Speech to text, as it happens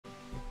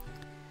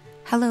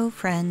Hello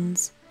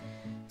friends!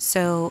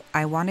 So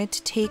I wanted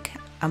to take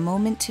a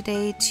moment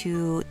today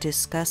to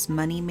discuss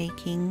money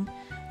making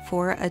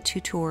for a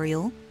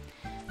tutorial.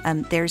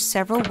 There's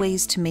several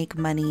ways to make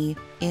money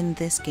in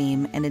this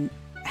game, and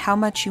how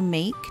much you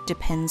make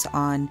depends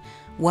on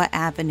what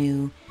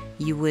avenue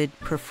you would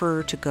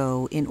prefer to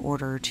go in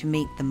order to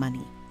make the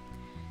money.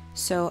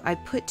 So I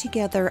put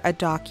together a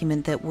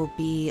document that will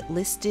be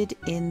listed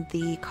in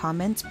the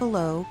comments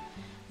below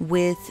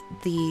with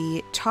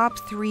the top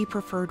 3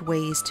 preferred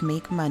ways to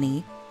make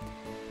money.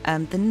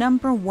 The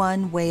number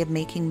 1 way of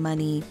making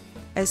money,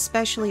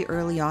 especially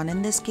early on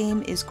in this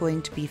game, is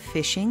going to be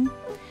fishing.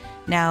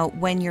 Now,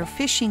 when you're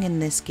fishing in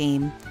this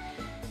game,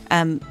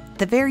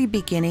 the very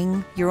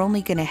beginning, you're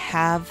only going to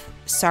have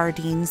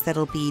sardines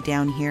that'll be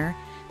down here.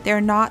 They're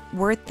not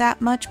worth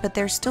that much, but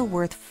they're still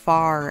worth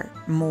far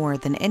more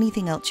than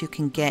anything else you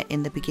can get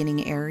in the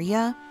beginning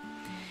area.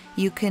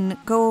 You can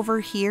go over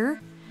here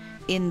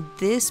in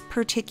this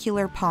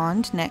particular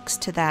pond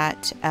next to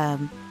that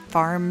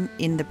farm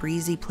in the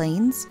breezy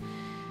plains.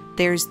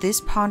 There's this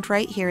pond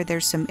right here.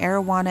 There's some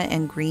arowana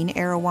and green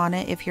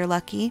arowana if you're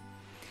lucky.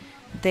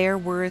 They're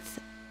worth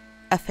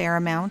a fair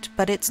amount,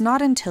 but it's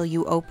not until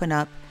you open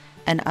up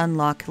and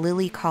unlock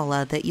Lily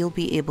Kala that you'll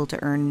be able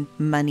to earn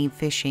money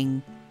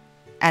fishing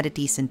at a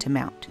decent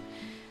amount.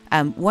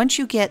 Once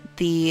you get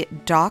the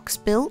docks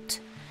built,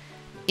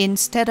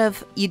 instead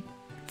of, you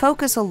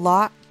focus a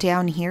lot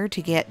down here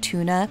to get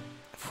tuna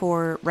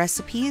for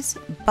recipes,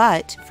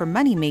 but for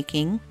money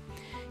making,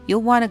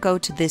 you'll want to go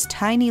to this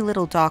tiny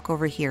little dock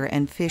over here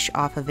and fish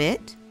off of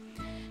it,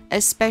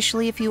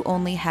 especially if you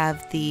only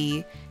have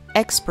the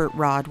expert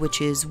rod,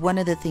 which is one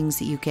of the things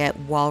that you get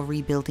while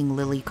rebuilding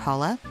Lily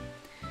Kala.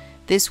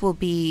 This will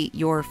be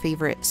your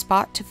favorite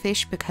spot to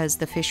fish because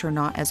the fish are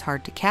not as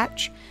hard to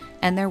catch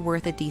and they're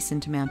worth a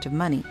decent amount of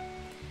money.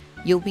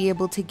 You'll be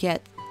able to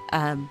get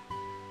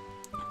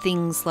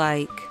things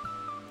like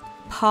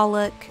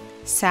pollock,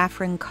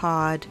 saffron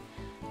cod.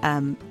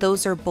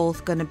 Those are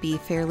both going to be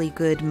fairly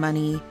good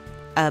money.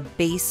 A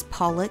base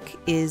pollock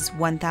is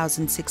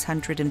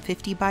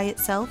 1,650 by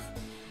itself.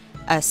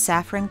 A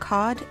saffron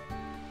cod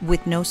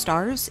with no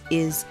stars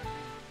is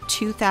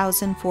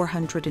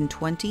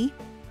 2,420.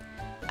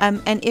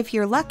 And if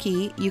you're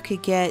lucky, you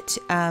could get,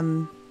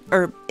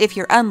 or if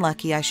you're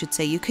unlucky, I should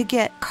say, you could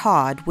get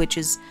cod, which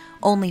is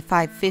only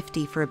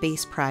 550 for a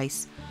base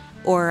price,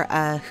 or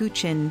a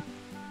huchin,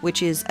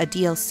 which is a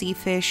DLC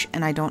fish,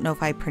 and I don't know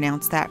if I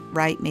pronounced that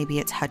right, maybe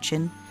it's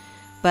huchin,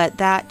 but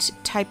that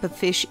type of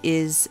fish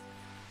is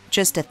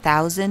just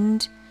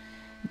 1,000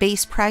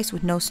 base price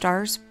with no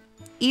stars.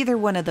 Either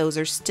one of those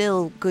are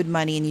still good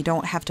money, and you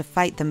don't have to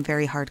fight them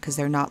very hard because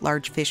they're not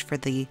large fish for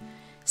the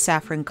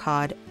saffron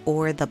cod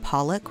or the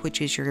pollock,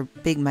 which is your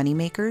big money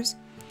makers.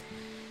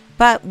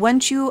 But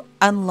once you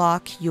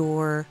unlock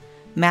your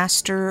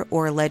master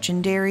or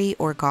legendary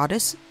or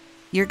goddess,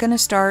 you're going to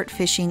start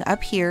fishing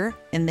up here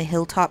in the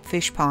hilltop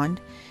fish pond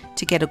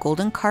to get a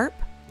golden carp.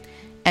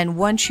 And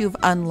once you've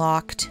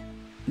unlocked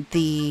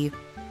the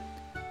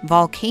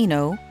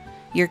volcano,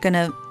 you're going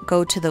to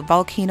go to the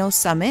volcano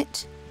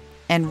summit,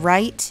 and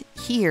right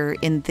here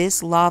in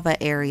this lava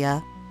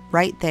area,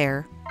 right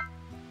there,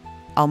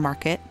 I'll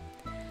mark it.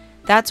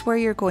 That's where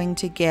you're going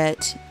to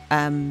get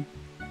a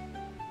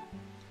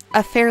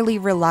fairly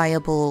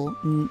reliable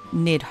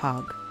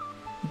nidhogg.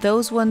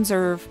 Those ones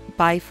are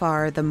by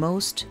far the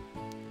most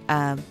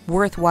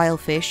worthwhile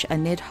fish. A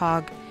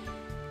nidhogg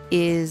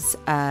is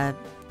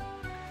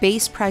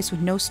base price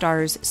with no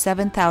stars,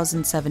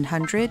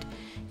 7,700.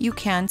 You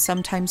can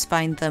sometimes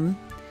find them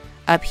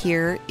up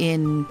here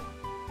in,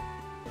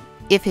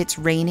 if it's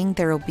raining,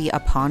 there will be a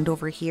pond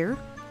over here.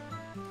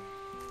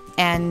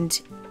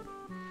 And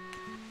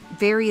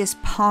various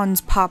ponds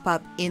pop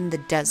up in the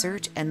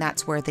desert, and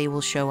that's where they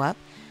will show up.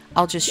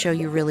 I'll just show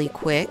you really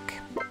quick.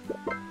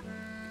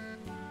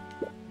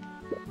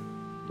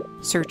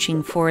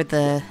 Searching for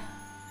the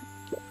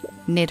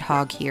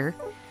nidhogg here.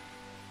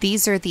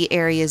 These are the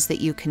areas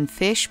that you can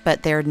fish,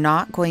 but they're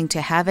not going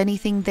to have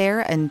anything there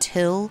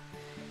until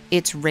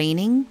it's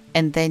raining,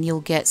 and then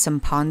you'll get some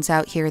ponds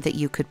out here that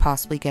you could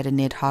possibly get a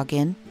nidhogg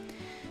in.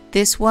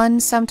 This one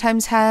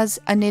sometimes has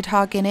a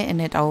nidhogg in it,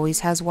 and it always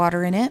has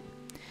water in it.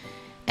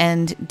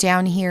 And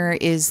down here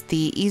is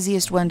the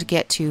easiest one to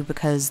get to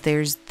because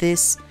there's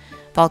this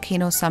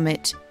volcano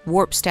summit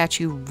warp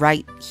statue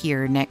right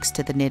here next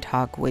to the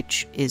nidhogg,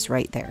 which is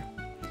right there.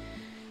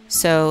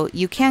 So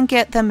you can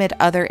get them at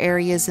other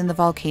areas in the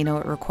volcano.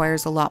 It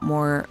requires a lot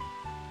more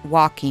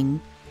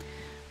walking.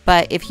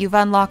 But if you've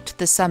unlocked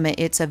the summit,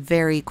 it's a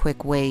very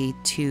quick way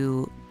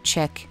to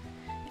check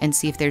and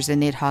see if there's a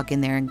nidhogg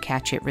in there and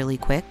catch it really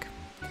quick.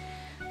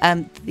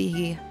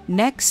 The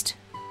next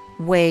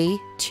way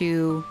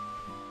to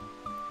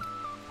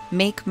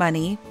make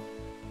money,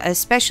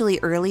 especially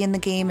early in the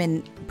game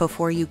and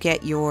before you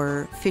get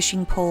your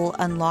fishing pole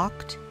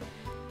unlocked,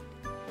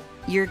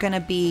 you're going to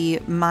be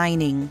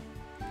mining.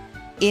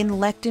 In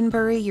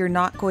Lechtenbury, you're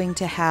not going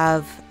to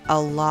have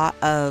a lot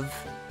of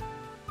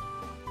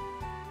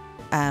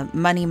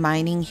money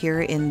mining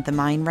here in the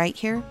mine right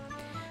here,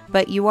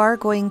 but you are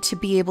going to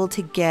be able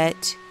to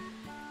get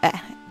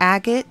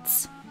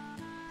agates.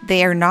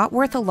 They are not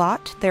worth a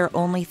lot. They're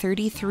only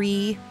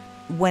 33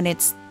 when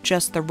it's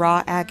just the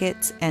raw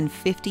agates and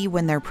 50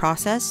 when they're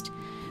processed,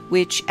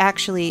 which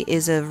actually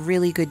is a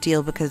really good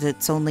deal because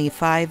it's only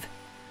five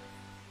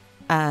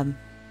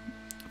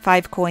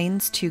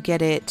coins to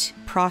get it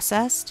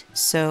processed,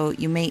 so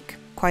you make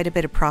quite a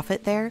bit of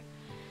profit there.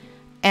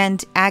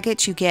 And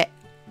agates you get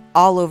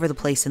all over the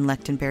place in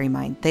Lechtenberry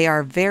Mine. They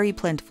are very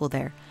plentiful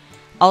there.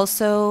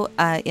 Also,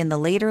 in the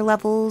later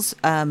levels,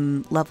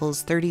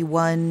 levels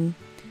 31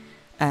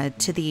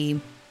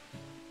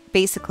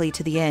 basically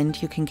to the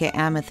end, you can get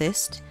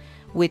amethyst,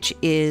 which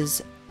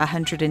is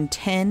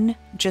 110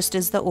 just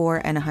as the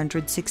ore and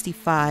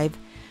 165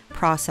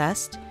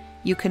 processed.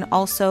 You can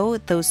also,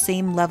 those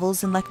same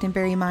levels in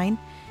Lechtenberry Mine,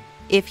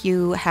 if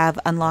you have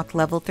unlocked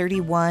level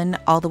 31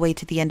 all the way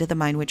to the end of the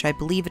mine, which I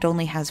believe it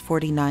only has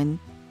 49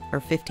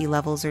 or 50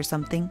 levels or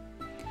something.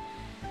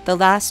 The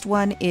last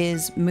one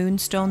is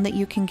moonstone that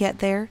you can get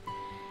there.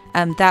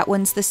 That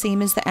one's the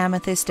same as the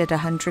amethyst at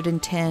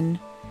 110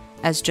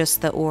 as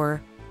just the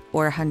ore,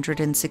 or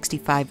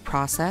 165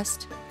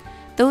 processed.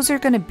 Those are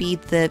going to be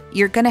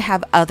you're going to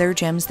have other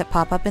gems that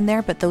pop up in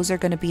there, but those are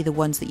going to be the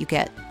ones that you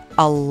get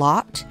a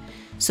lot.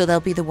 So they'll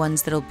be the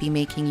ones that'll be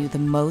making you the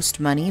most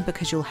money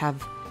because you'll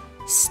have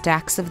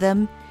stacks of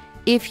them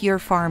if you're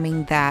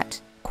farming that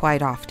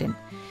quite often.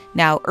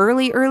 Now,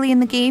 early in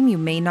the game, you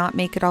may not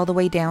make it all the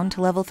way down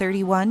to level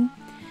 31.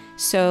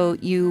 So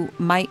you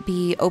might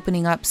be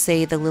opening up,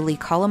 say, the Lily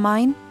Kala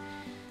mine.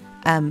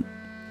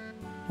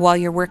 While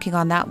you're working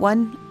on that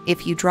one,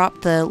 if you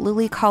drop the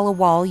Lily Kala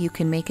wall, you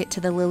can make it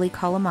to the Lily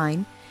Kala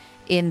mine.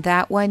 In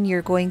that one,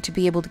 you're going to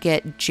be able to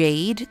get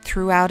jade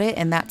throughout it,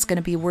 and that's going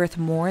to be worth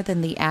more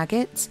than the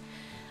agates.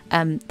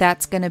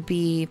 That's going to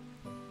be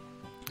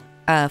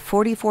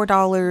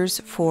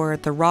 $44 for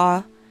the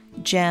raw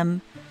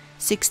gem,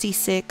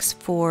 $66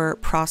 for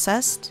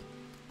processed.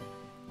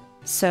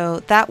 So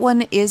that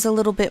one is a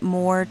little bit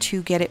more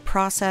to get it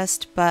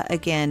processed, but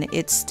again,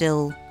 it's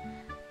still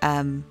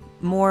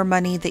more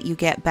money that you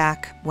get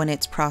back when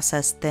it's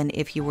processed than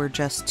if you were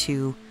just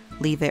to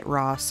leave it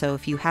raw. So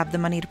if you have the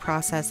money to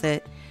process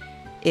it,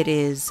 it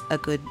is a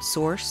good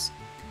source.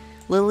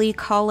 Lily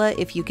Kala,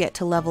 if you get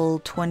to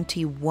level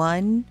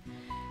 21,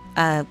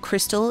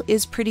 crystal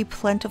is pretty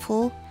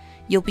plentiful.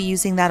 You'll be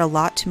using that a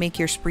lot to make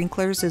your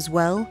sprinklers as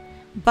well.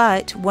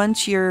 But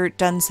once you're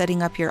done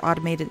setting up your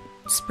automated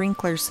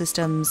sprinkler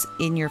systems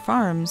in your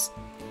farms,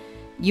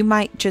 you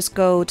might just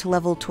go to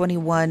level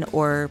 21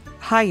 or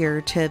higher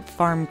to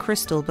farm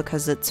crystal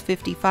because it's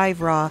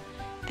 55 raw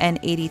and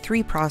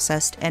 83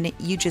 processed, and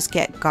you just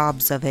get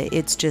gobs of it.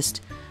 It's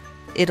just,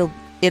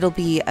 it'll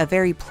be a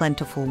very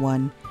plentiful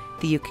one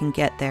that you can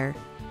get there.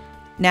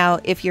 Now,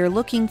 if you're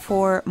looking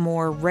for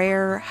more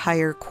rare,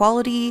 higher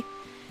quality,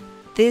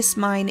 this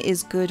mine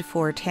is good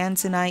for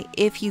tanzanite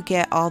if you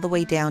get all the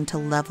way down to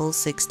level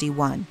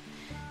 61.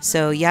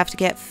 So you have to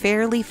get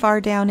fairly far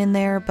down in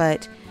there,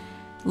 but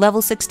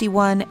level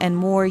 61 and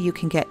more, you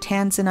can get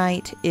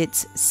tanzanite.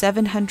 It's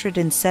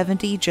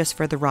 770 just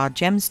for the raw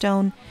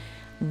gemstone,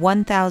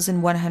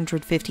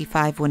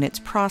 1,155 when it's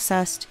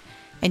processed,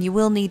 and you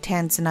will need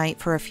tanzanite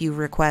for a few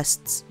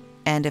requests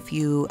and a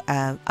few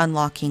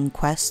unlocking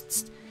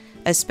quests,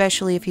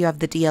 especially if you have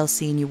the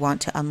DLC and you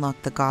want to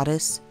unlock the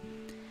goddess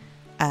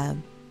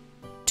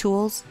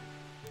tools.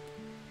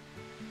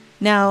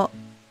 Now,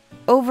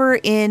 over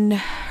in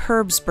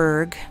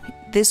Herbsburg,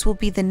 this will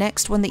be the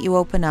next one that you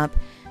open up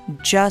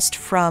just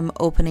from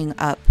opening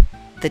up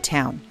the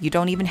town. You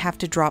don't even have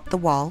to drop the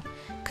wall,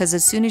 because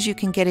as soon as you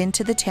can get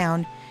into the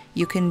town,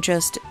 you can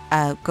just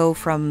go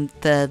from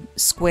the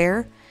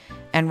square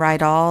and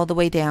ride all the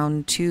way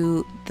down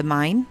to the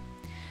mine.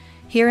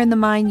 Here in the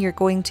mine, you're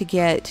going to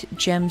get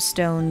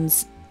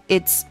gemstones.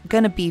 It's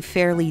going to be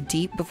fairly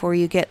deep before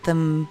you get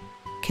them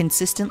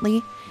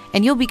consistently,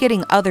 and you'll be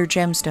getting other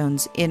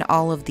gemstones in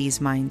all of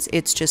these mines.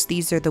 It's just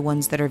these are the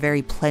ones that are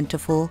very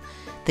plentiful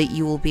that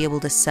you will be able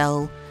to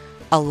sell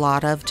a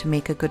lot of to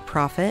make a good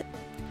profit.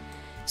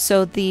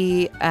 So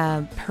the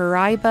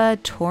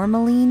Paraiba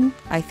tourmaline,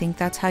 I think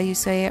that's how you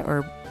say it,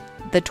 or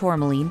the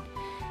tourmaline,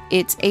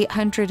 it's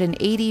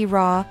 880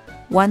 raw,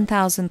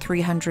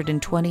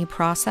 1,320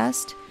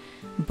 processed,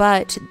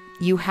 but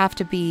you have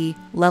to be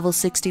level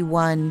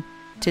 61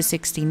 to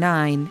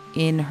 69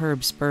 in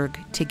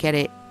Herbsburg to get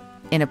it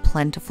in a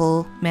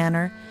plentiful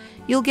manner.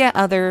 You'll get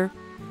other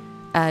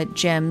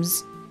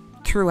gems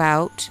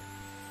throughout,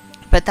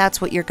 but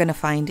that's what you're going to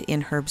find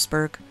in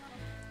Herbsburg.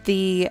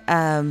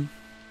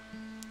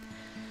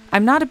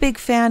 I'm not a big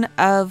fan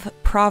of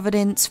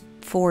Providence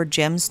for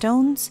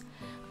gemstones.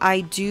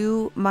 I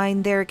do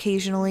mine there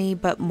occasionally,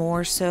 but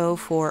more so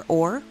for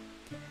ore.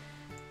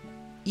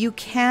 You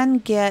can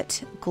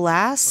get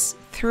glass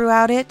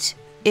throughout it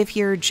if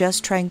you're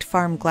just trying to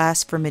farm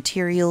glass for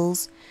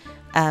materials.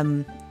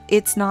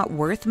 It's not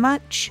worth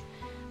much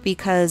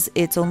because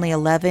it's only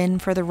 11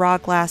 for the raw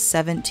glass,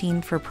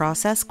 17 for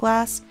processed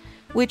glass,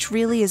 which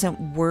really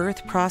isn't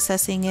worth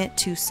processing it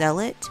to sell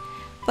it.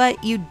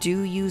 but you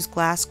do use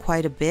glass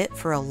quite a bit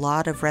for a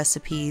lot of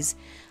recipes,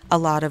 a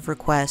lot of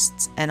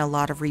requests, and a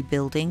lot of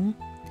rebuilding.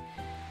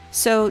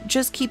 So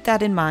just keep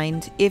that in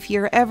mind. If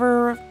you're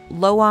ever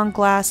low on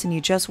glass and you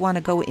just want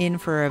to go in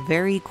for a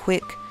very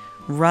quick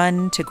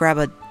run to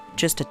grab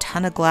just a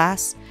ton of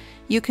glass,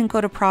 you can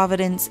go to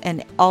Providence,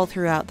 and all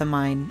throughout the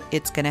mine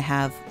it's going to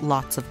have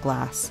lots of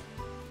glass.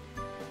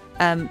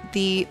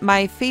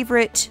 My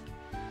favorite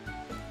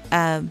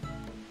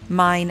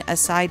mine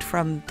aside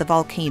from the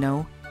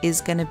volcano is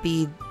going to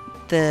be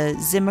the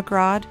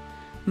Zimmergrad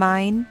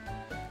mine.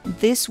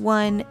 This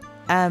one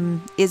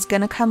is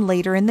going to come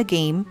later in the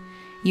game.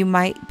 You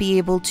might be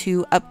able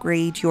to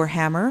upgrade your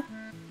hammer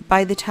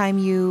by the time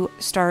you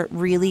start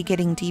really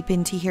getting deep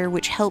into here,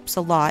 which helps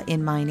a lot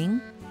in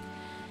mining.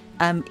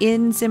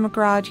 In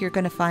Zimmergrad, you're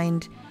going to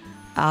find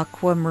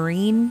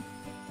aquamarine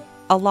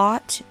a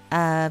lot.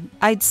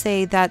 I'd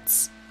say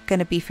that's going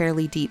to be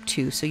fairly deep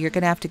too, so you're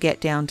going to have to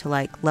get down to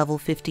like level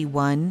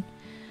 51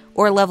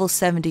 or level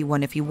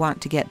 71 if you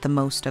want to get the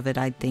most of it,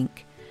 I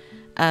think.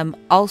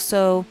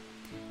 Also,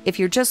 if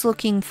you're just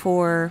looking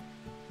for,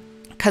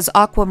 because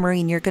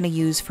aquamarine you're going to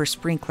use for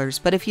sprinklers,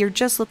 but if you're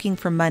just looking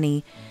for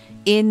money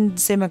in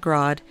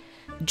Zimmergrad,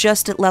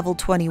 just at level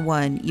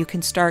 21, you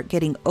can start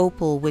getting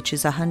opal, which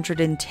is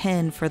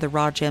 110 for the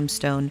raw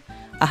gemstone,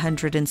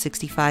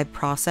 165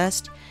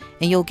 processed,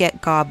 and you'll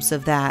get gobs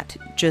of that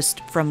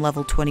just from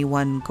level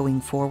 21 going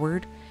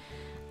forward.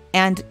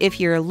 And if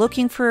you're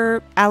looking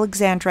for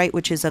alexandrite,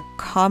 which is a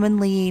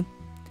commonly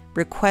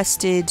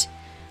requested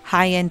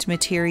high-end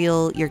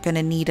material, you're going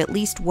to need at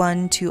least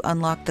one to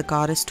unlock the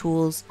goddess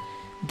tools.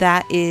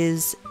 That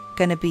is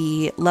going to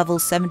be level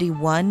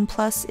 71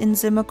 plus in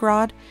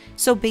Zimmergrad,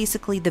 so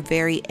basically the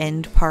very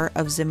end part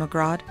of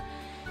Zimmergrad.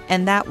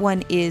 And that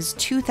one is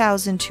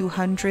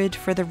 2,200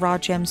 for the raw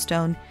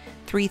gemstone,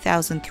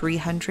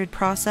 3,300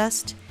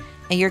 processed,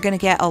 and you're going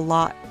to get a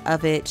lot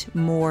of it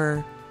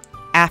more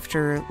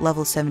after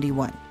level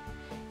 71.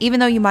 Even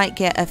though you might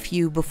get a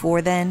few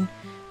before then,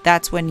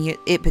 that's when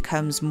it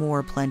becomes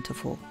more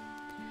plentiful.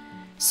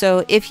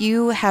 So if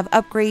you have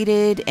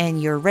upgraded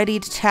and you're ready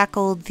to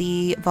tackle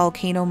the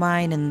volcano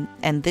mine,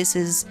 and this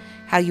is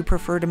how you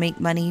prefer to make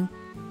money,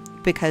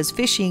 because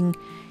fishing,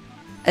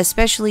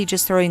 especially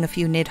just throwing a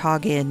few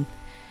nidhogg in,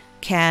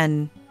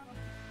 can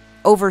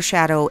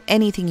overshadow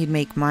anything you'd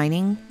make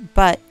mining,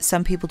 but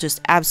some people just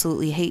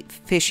absolutely hate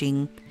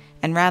fishing,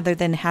 and rather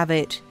than have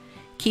it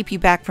keep you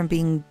back from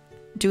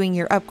doing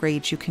your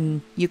upgrades,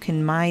 you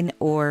can mine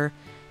or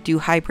do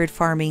hybrid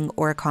farming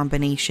or a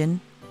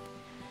combination.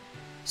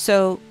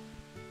 So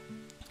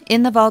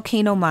in the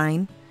volcano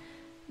mine,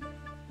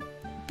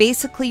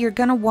 basically you're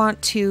going to want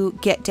to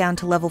get down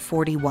to level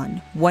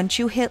 41. Once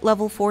you hit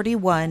level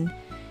 41,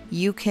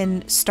 you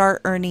can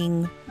start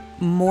earning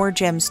more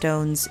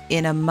gemstones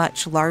in a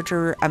much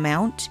larger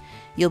amount.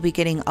 You'll be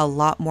getting a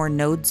lot more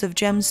nodes of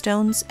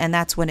gemstones, and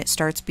that's when it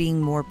starts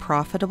being more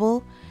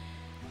profitable.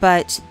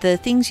 But the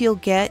things you'll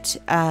get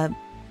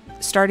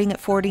starting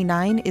at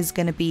 49 is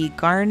going to be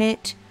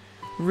garnet,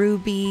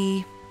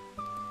 ruby,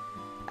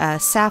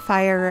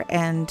 sapphire,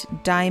 and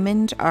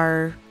diamond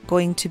are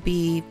going to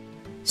be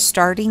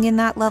starting in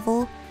that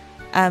level.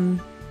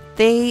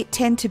 They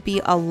tend to be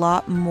a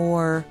lot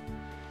more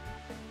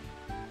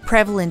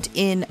prevalent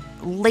in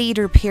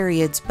later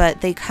periods, but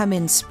they come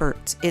in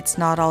spurts. It's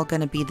not all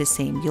going to be the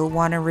same. You'll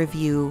want to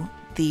review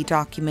the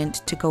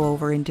document to go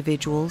over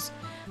individuals.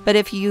 But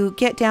if you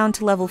get down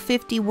to level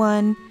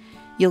 51,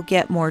 you'll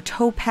get more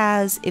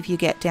topaz. If you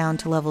get down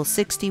to level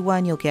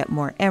 61, you'll get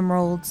more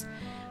emeralds.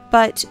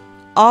 But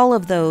all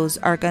of those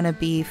are going to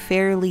be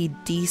fairly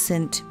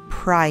decent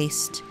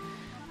priced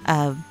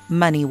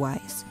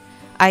money-wise.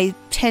 I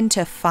tend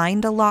to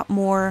find a lot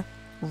more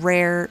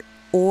rare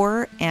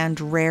ore and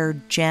rare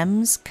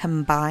gems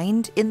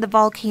combined in the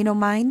volcano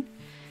mine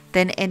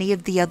than any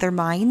of the other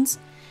mines,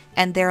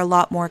 and they're a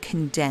lot more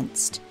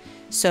condensed.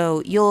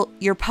 So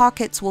your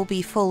pockets will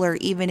be fuller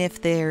even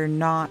if they're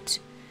not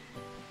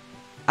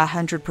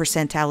 100%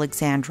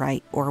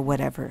 alexandrite or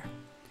whatever.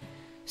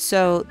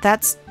 So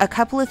that's a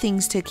couple of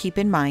things to keep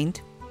in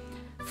mind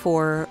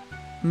for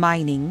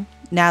mining.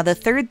 Now the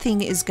third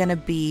thing is going to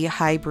be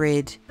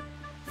hybrid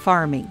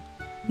farming.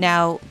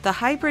 Now the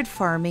hybrid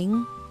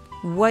farming,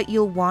 what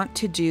you'll want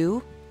to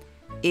do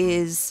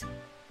is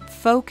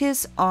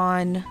focus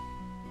on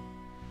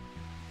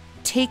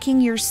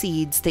taking your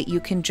seeds that you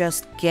can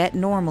just get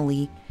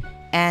normally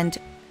and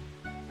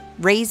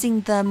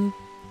raising them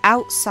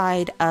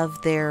outside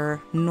of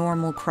their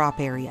normal crop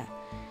area.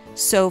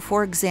 So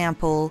for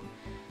example,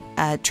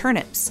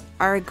 turnips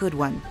are a good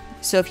one.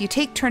 So if you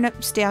take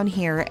turnips down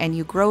here and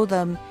you grow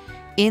them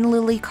in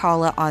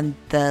Lilycala on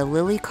the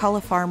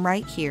Lilycala farm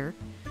right here,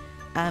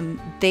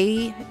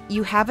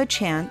 you have a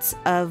chance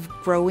of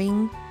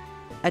growing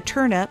a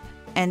turnip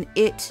and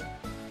it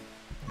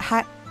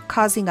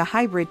causing a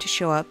hybrid to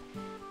show up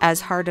as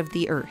Heart of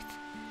the Earth.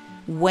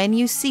 When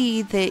you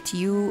see that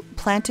you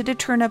planted a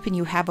turnip and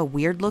you have a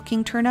weird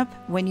looking turnip,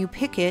 when you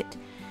pick it,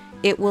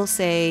 it will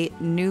say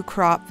new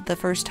crop the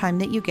first time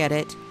that you get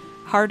it,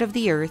 Heart of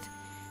the Earth,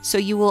 So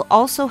you will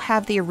also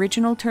have the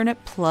original turnip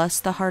plus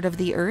the heart of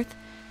the earth,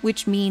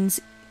 which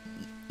means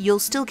you'll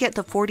still get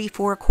the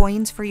 44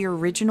 coins for your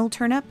original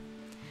turnip.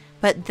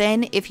 But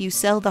then if you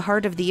sell the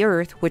heart of the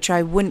earth, which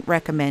I wouldn't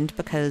recommend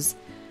because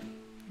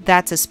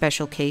that's a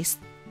special case,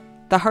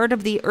 the heart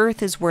of the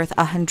earth is worth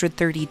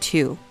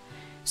 132.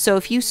 So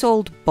if you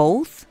sold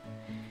both,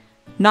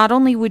 not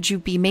only would you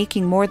be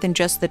making more than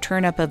just the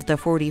turnip of the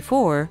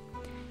 44,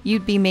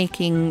 you'd be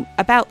making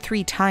about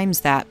 3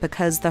 times that,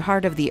 because the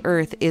heart of the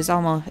earth is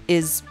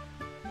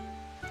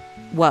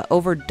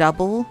over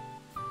double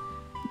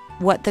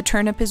what the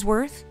turnip is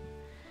worth.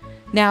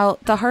 Now,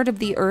 the heart of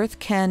the earth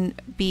can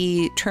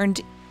be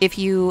turned, if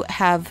you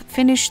have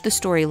finished the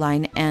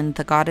storyline and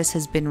the goddess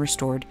has been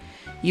restored,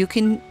 you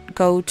can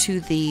go to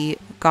the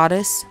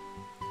goddess.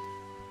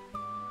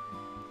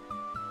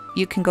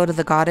 You can go to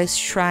the goddess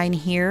shrine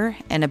here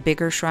and a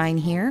bigger shrine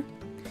here.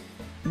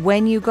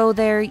 When you go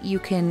there, you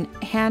can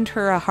hand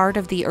her a heart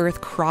of the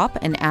earth crop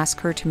and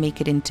ask her to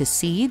make it into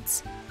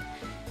seeds.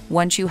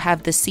 Once you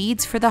have the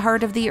seeds for the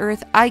heart of the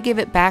earth, I give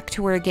it back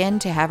to her again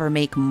to have her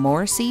make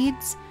more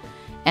seeds,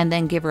 and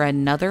then give her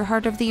another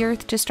heart of the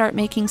earth to start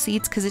making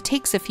seeds, because it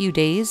takes a few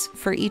days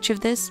for each of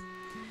this.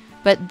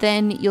 But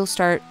then you'll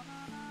start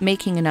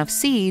making enough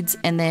seeds,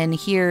 and then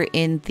here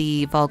in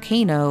the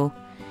volcano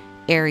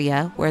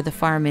area where the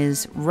farm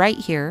is right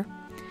here,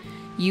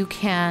 you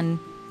can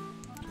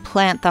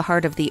plant the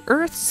heart of the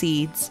earth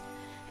seeds,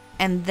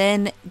 and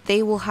then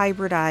they will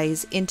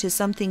hybridize into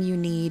something you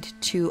need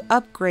to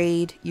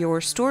upgrade your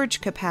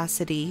storage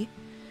capacity,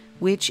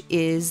 which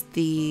is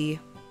the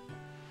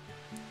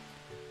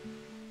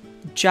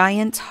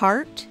giant's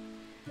heart.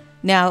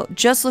 Now,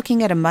 just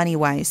looking at a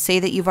money-wise, say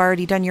that you've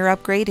already done your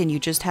upgrade and you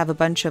just have a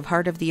bunch of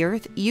heart of the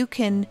earth, you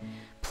can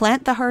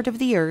plant the heart of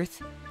the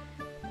earth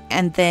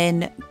and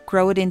then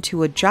grow it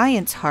into a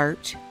giant's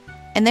heart.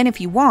 And then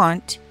if you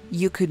want,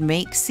 you could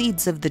make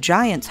seeds of the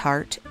giant's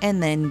heart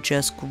and then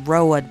just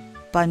grow a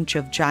bunch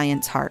of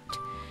giant's heart.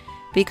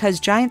 Because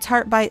giant's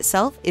heart by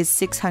itself is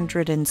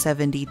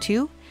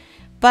 672.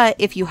 But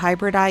if you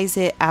hybridize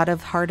it out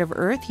of heart of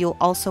earth, you'll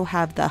also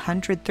have the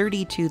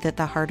 132 that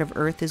the heart of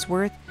earth is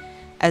worth,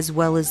 as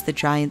well as the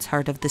giant's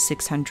heart of the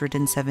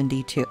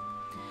 672.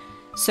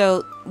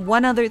 So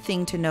one other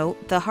thing to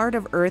note, the heart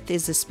of earth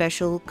is a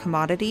special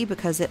commodity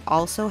because it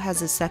also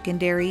has a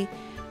secondary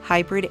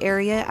hybrid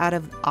area out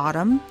of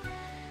autumn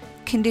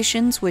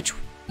conditions, which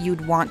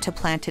you'd want to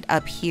plant it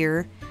up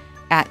here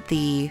at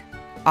the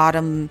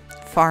autumn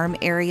farm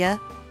area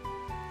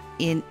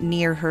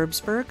near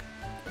Herbsburg.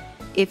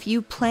 If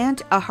you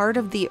plant a heart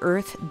of the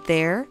earth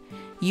there,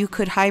 you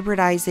could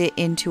hybridize it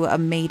into a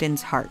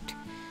maiden's heart.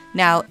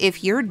 Now,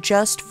 if you're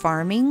just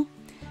farming,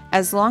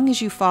 as long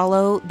as you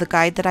follow the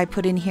guide that I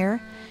put in here,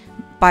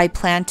 by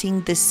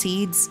planting the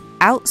seeds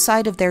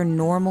outside of their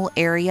normal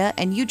area,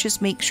 and you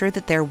just make sure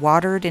that they're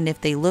watered, and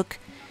if they look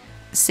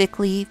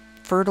sickly,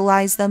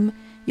 fertilize them,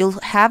 you'll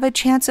have a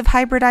chance of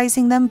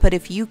hybridizing them. But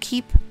if you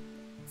keep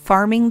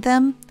farming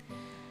them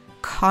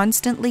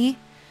constantly,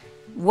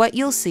 what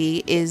you'll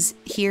see is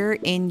here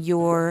in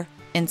your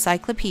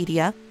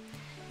encyclopedia,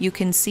 you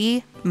can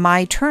see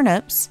my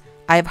turnips.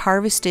 I've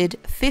harvested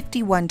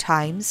 51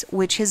 times,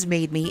 which has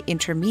made me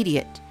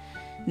intermediate.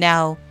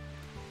 Now,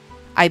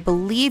 I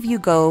believe you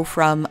go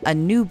from a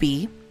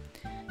newbie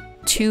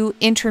to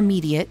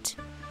intermediate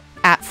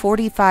at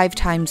 45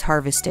 times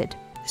harvested.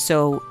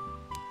 So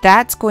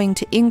that's going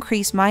to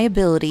increase my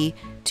ability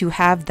to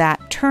have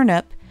that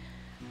turnip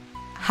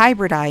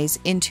hybridize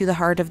into the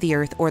heart of the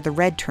earth or the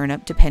red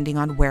turnip, depending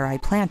on where I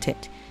plant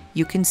it.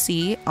 You can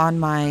see on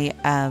my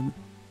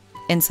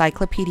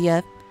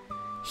encyclopedia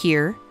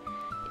here,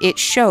 it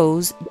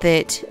shows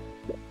that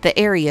the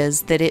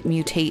areas that it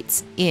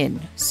mutates in.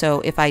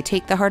 So if I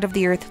take the heart of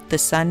the earth, the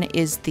sun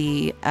is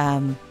the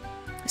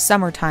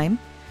summertime.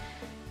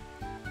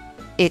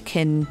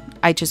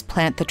 I just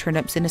plant the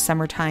turnips in a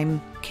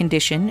summertime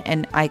condition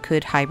and I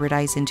could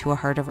hybridize into a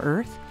heart of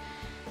earth.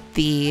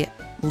 The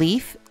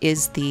leaf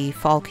is the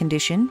fall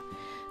condition.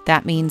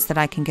 That means that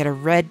I can get a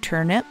red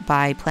turnip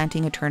by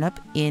planting a turnip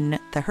in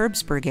the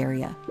Herbsburg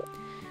area.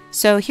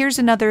 So here's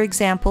another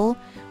example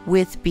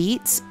with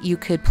beets. You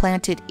could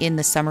plant it in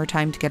the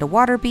summertime to get a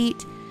water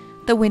beet,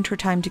 the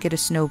wintertime to get a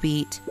snow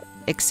beet,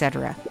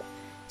 etc.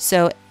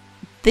 So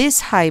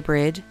this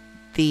hybrid,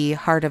 the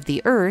heart of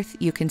the earth,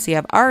 you can see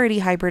I've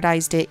already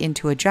hybridized it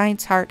into a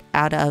giant's heart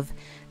out of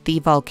the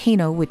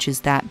volcano, which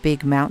is that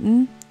big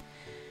mountain.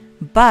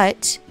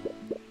 But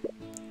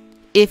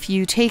if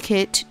you take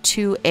it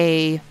to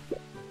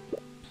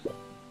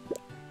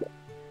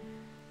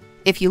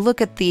if you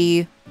look at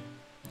the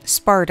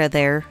Sparta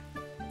there,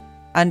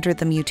 under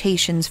the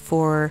mutations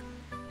for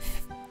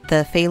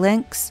the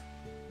phalanx,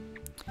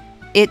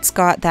 it's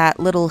got that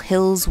little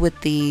hills with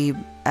the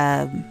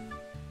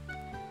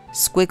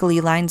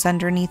squiggly lines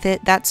underneath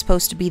it. That's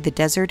supposed to be the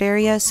desert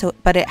area,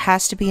 but it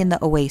has to be in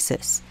the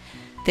oasis.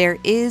 There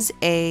is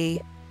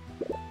a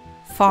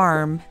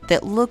farm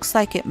that looks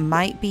like it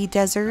might be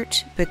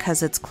desert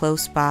because it's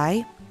close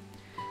by,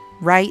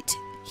 right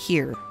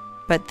here,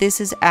 but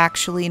this is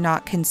actually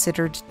not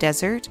considered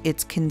desert.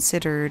 It's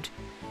considered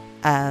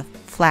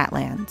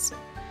flatlands.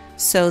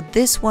 So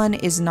this one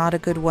is not a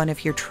good one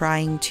if you're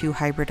trying to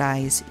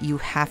hybridize. You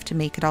have to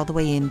make it all the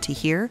way into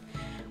here,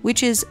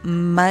 which is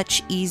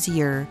much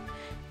easier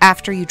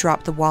after you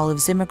drop the Wall of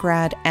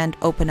Zimmergrad and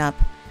open up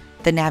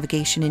the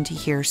navigation into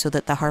here so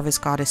that the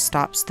Harvest Goddess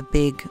stops the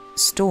big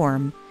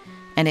storm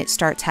and it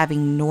starts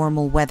having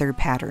normal weather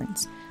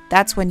patterns.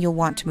 That's when you'll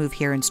want to move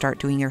here and start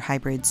doing your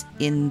hybrids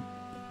in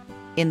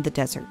the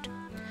desert.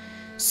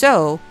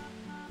 So,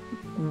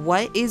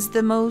 what is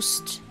the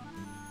most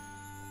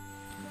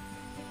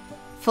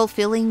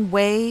fulfilling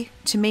way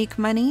to make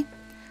money?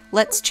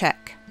 Let's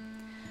check.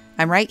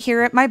 I'm right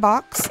here at my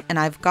box, and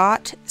I've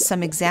got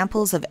some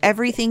examples of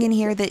everything in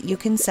here that you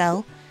can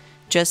sell.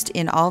 Just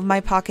in all of my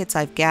pockets,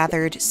 I've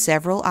gathered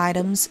several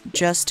items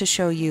just to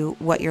show you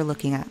what you're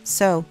looking at.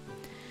 So,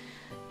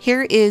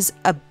 here is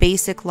a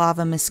basic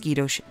lava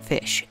mosquito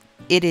fish.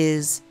 It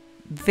is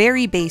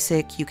very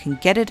basic. You can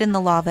get it in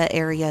the lava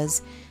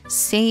areas,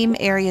 same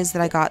areas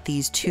that I got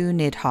these 2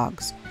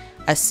 nidhogs.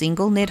 A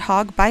single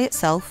nidhogg by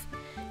itself.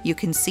 You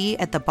can see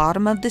at the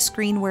bottom of the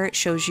screen where it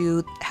shows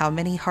you how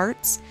many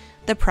hearts.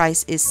 The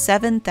price is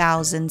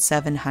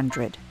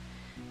 7,700.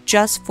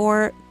 Just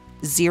for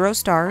 0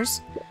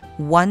 stars.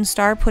 1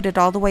 star put it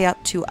all the way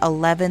up to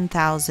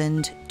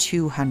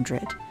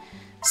 11,200.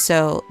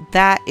 So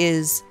that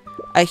is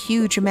a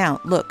huge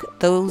amount. Look,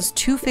 those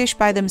 2 fish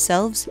by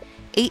themselves,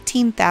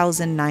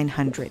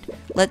 18,900.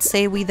 Let's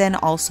say we then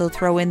also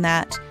throw in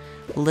that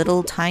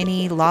little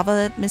tiny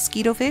lava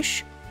mosquito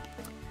fish.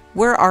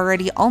 We're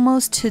already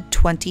almost to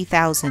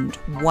 20,000.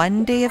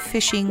 1 day of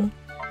fishing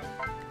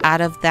out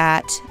of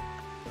that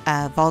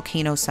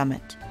volcano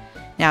summit.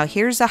 Now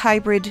here's a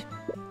hybrid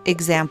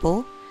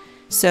example.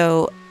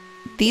 So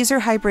these are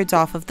hybrids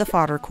off of the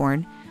fodder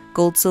corn.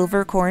 Gold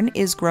silver corn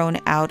is grown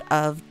out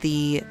of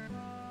the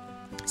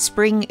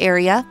spring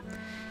area.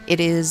 It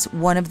is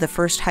one of the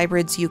first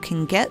hybrids you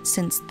can get,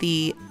 since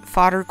the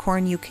fodder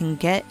corn you can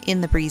get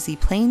in the breezy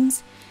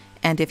plains,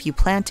 and if you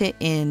plant it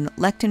in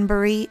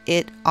Lechtenbury,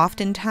 it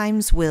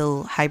oftentimes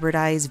will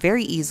hybridize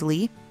very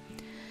easily.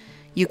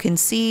 You can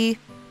see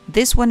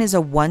this one is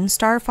a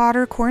 1-star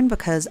fodder corn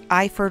because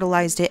I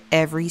fertilized it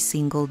every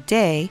single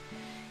day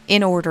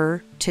in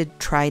order to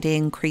try to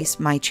increase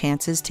my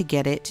chances to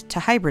get it to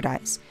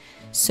hybridize.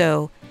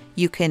 So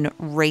you can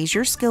raise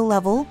your skill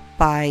level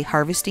by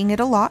harvesting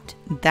it a lot.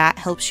 That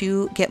helps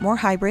you get more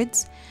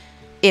hybrids.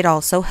 It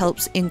also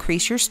helps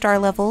increase your star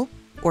level,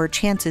 or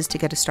chances to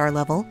get a star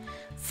level.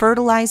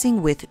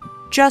 Fertilizing with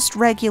just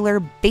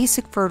regular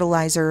basic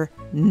fertilizer,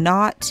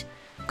 not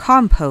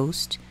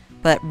compost,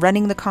 but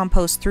running the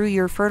compost through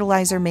your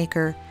fertilizer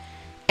maker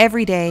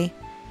every day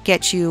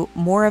gets you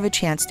more of a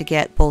chance to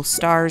get both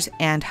stars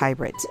and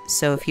hybrids.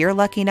 So if you're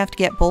lucky enough to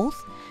get both,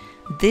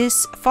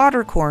 this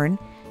fodder corn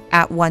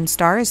at 1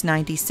 star is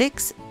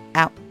 96.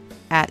 At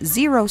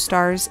 0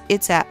 stars,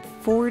 it's at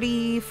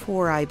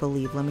 44, I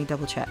believe. Let me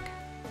double check.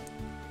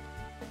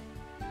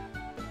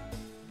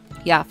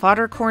 Yeah,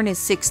 fodder corn is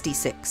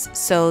 66.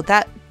 So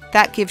that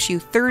gives you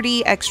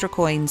 30 extra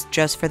coins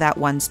just for that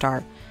 1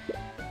 star.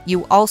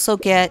 You also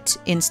get,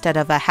 instead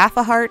of a half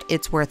a heart,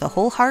 it's worth a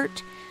whole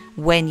heart.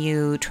 When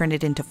you turn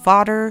it into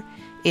fodder,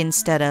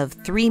 instead of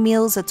 3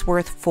 meals, it's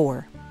worth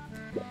 4.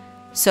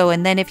 So,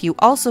 and then if you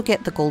also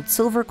get the gold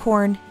silver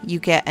corn, you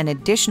get an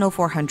additional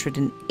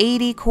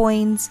 480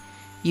 coins.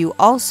 You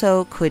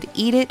also could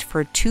eat it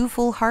for 2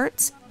 full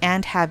hearts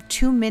and have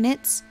 2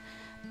 minutes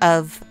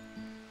of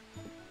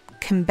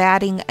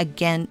combating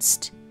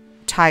against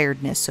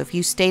tiredness. So if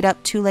you stayed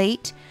up too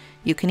late,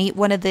 you can eat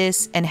one of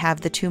this and have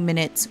the 2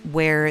 minutes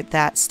where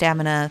that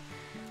stamina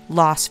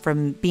loss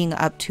from being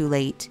up too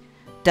late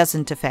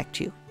doesn't affect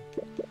you.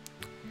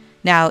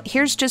 Now,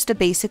 here's just a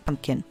basic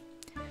pumpkin,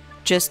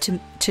 just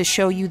to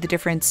show you the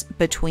difference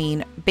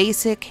between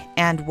basic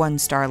and 1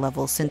 star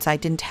level, since I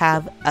didn't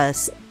have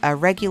a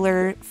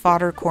regular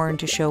fodder corn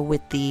to show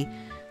with the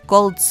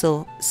gold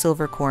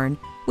silver corn,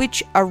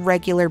 which a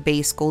regular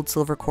base gold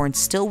silver corn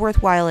still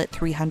worthwhile at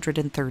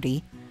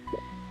 330,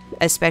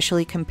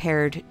 especially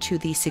compared to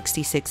the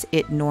 66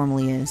 it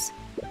normally is.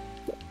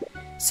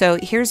 So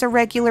here's a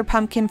regular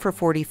pumpkin for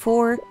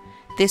 44.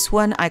 This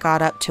one I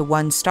got up to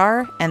 1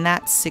 star, and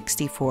that's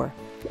 64.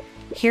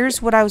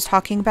 Here's what I was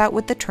talking about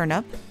with the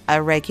turnip.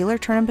 A regular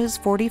turnip is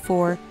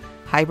 44.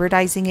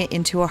 Hybridizing it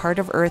into a heart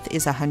of earth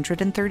is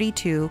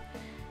 132.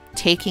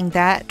 Taking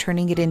that,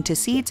 turning it into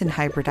seeds, and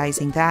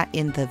hybridizing that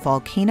in the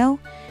volcano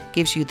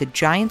gives you the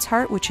giant's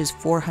heart, which is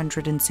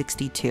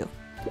 462.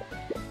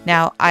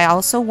 Now, I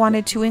also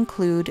wanted to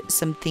include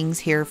some things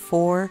here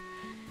for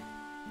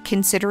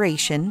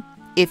consideration.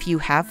 If you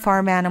have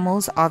farm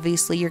animals,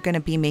 obviously you're going to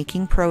be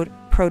making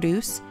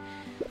produce,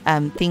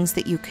 things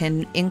that you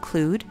can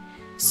include.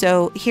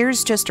 So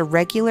here's just a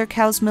regular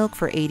cow's milk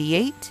for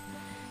 88,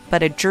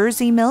 but a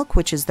Jersey milk,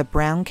 which is the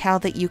brown cow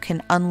that you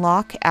can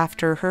unlock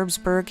after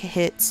Herbsburg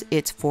hits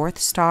its 4th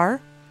star,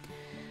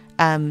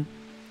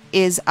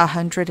 is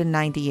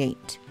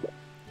 198.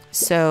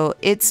 So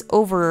it's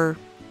over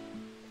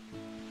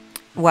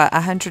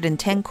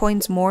 110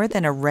 coins more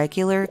than a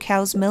regular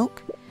cow's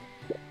milk.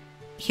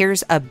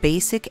 Here's a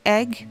basic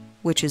egg,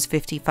 which is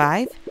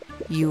 55.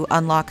 You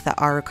unlock the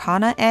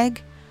Araucana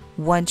egg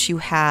once you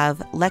have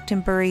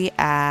Lechtenberry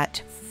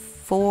at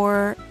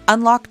 4,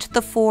 unlocked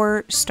the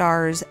 4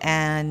 stars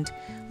and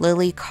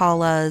Lily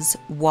Kala's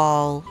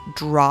wall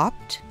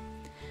dropped.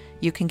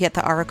 You can get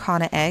the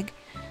Araucana egg,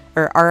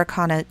 or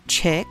Araucana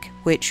chick,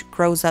 which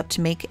grows up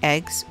to make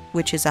eggs,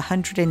 which is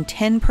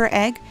 110 per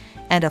egg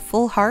and a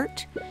full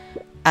heart.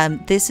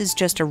 This is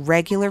just a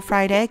regular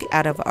fried egg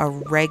out of a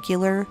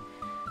regular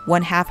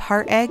 1/2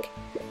 heart egg.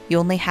 You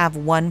only have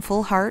 1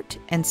 full heart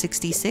and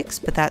 66,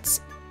 but that's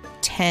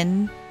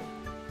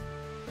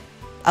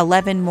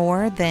 11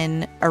 more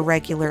than a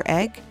regular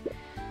egg.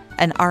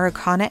 An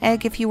Araucana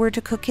egg, if you were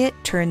to cook it,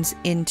 turns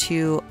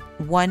into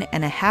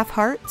 1.5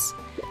 hearts,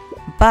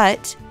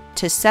 but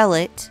to sell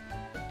it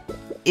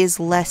is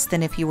less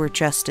than if you were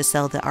just to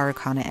sell the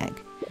Araucana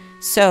egg.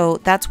 So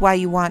that's why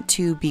you want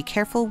to be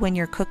careful when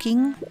you're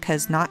cooking,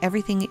 because not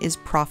everything is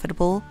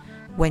profitable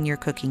when you're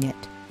cooking it.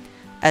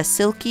 A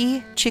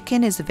silky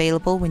chicken is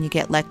available when you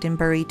get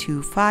Lechtenberry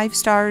to 5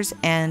 stars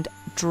and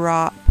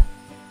drop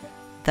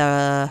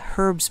the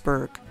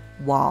Herbsburg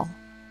wall.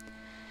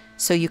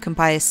 So you can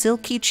buy a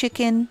silky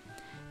chicken,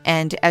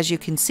 and as you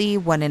can see,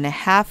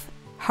 1.5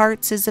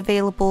 hearts is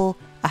available,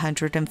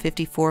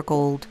 154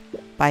 gold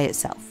by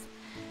itself.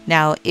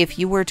 Now, if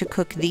you were to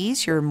cook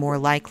these, you're more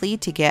likely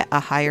to get a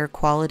higher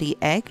quality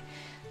egg.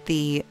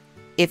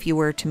 If you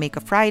were to make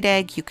a fried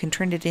egg, you can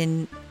turn it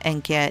in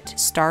and get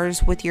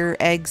stars with your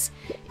eggs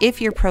if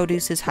your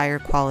produce is higher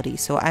quality.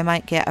 So I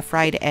might get a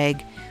fried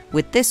egg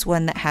with this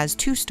one that has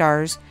 2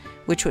 stars,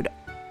 which would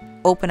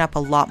open up a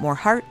lot more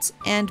hearts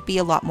and be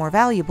a lot more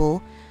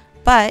valuable.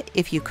 But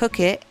if you cook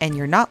it and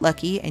you're not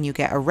lucky and you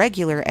get a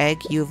regular egg,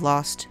 you've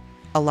lost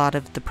a lot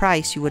of the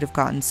price you would have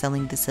gotten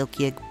selling the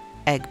silky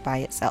egg by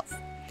itself.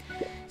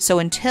 So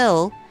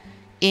until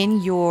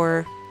in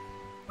your,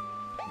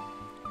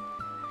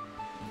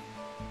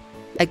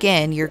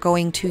 again, you're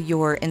going to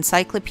your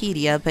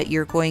encyclopedia, but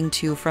you're going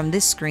to, from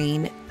this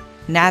screen,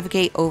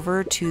 navigate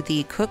over to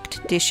the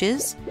cooked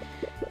dishes.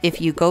 If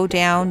you go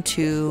down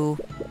to,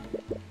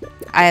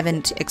 I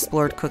haven't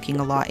explored cooking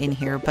a lot in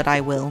here, but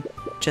I will,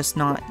 just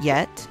not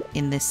yet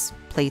in this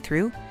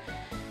playthrough.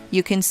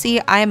 You can see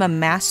I'm a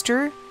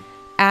master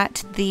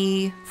at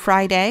the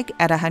fried egg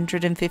at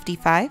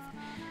 155.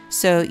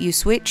 So you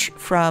switch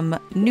from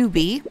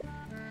newbie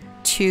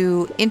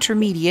to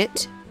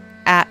intermediate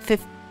at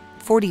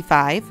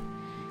 45.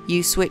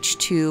 You switch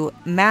to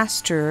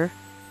master,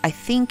 I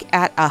think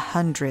at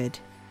 100.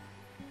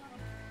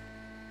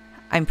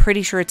 I'm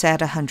pretty sure it's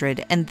at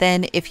 100. And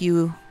then if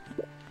you...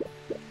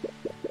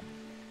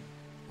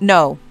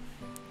 No,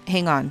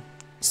 hang on.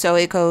 So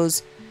it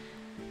goes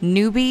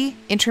newbie,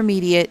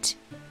 intermediate,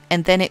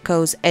 and then it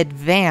goes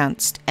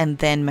advanced and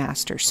then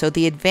master. So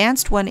the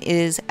advanced one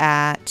is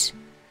at,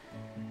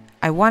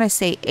 I want to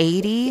say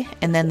 80,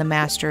 and then the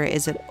master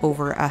is at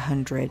over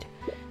 100.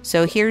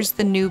 So here's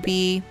the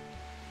newbie,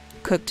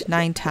 cooked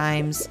 9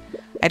 times.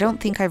 I don't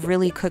think I've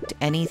really cooked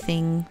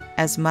anything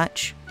as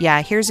much.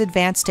 Yeah, here's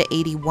advanced to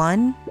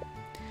 81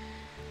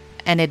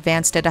 and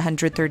advanced at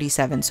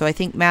 137. So I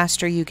think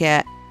master you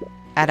get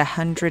at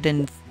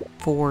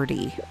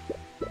 140,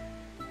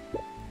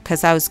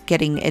 because I was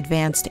getting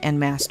advanced and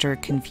master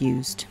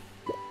confused.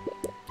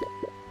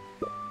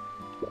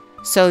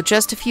 So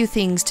just a few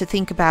things to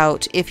think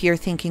about if you're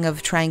thinking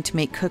of trying to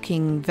make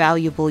cooking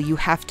valuable. You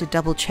have to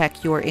double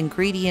check your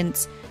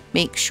ingredients.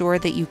 Make sure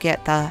that you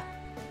get the,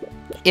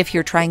 if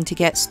you're trying to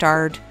get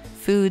starred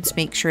foods,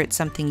 make sure it's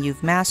something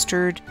you've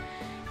mastered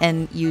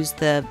and use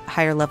the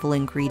higher level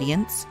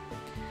ingredients.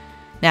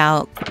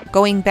 Now,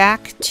 going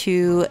back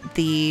to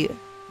the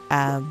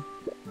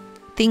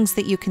things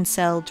that you can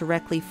sell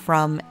directly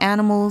from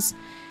animals,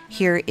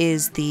 here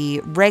is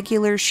the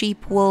regular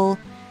sheep wool,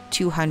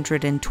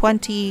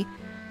 220.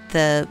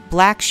 The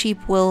black sheep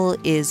wool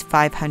is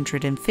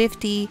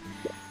 550.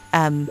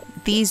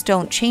 These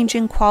don't change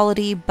in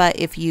quality, but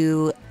if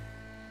you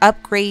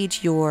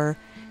upgrade your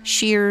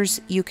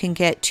shears, you can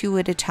get 2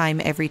 at a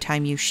time every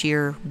time you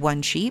shear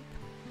 1 sheep,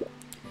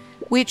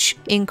 which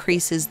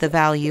increases the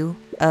value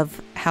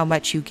of how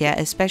much you get,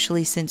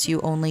 especially since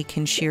you only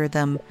can shear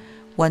them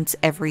once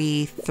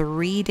every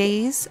 3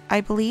 days,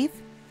 I believe.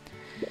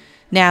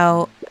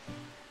 Now,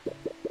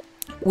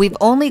 we've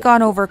only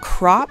gone over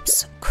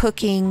crops,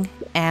 cooking,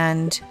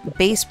 and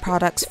base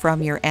products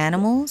from your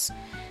animals.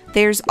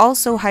 There's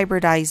also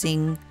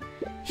hybridizing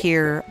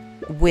here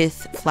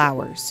with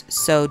flowers.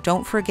 So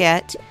don't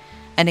forget,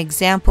 an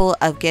example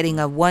of getting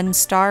a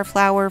 1-star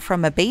flower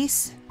from a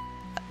base,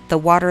 the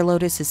water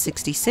lotus is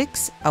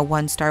 66. A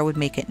 1-star would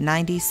make it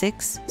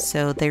 96.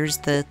 So there's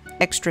the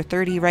extra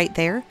 30 right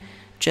there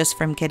just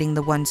from getting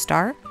the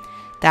 1-star.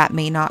 That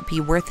may not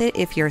be worth it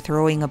if you're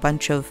throwing a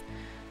bunch of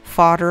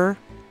fodder,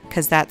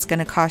 because that's going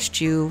to cost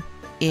you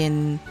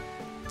in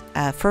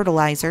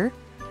fertilizer.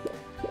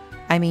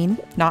 I mean,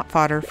 not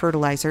fodder,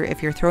 fertilizer.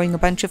 If you're throwing a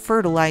bunch of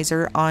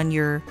fertilizer on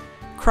your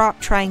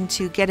crop trying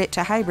to get it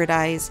to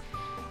hybridize,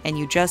 and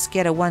you just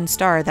get a 1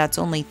 star, that's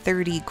only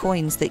 30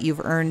 coins that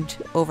you've earned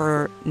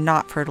over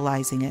not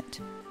fertilizing it.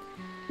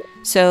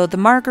 So the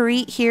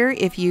marguerite here,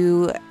 if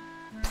you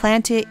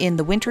plant it in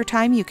the winter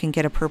time, you can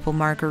get a purple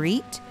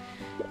marguerite.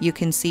 You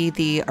can see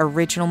the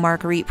original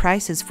marguerite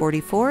price is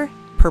 44.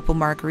 Purple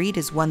marguerite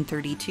is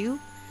 132.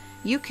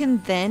 You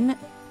can then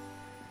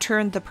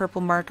turn the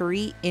purple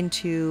marguerite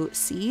into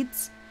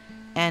seeds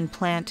and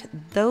plant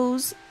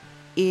those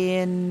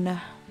in,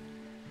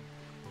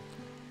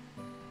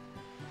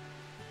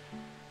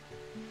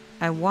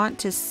 I want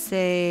to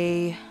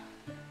say,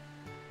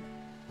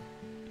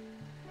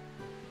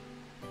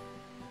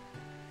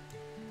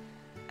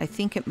 I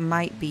think it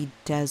might be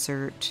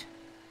desert.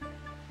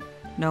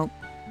 Nope.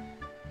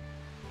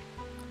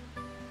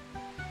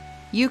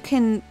 You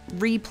can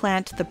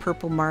replant the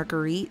purple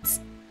marguerites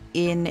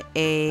in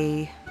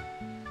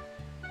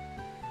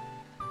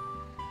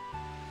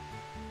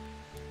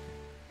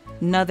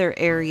another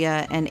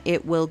area, and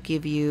it will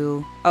give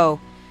you,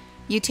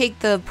 you take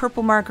the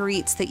purple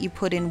marguerites that you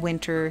put in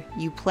winter,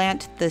 you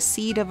plant the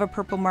seed of a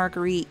purple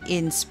marguerite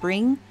in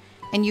spring,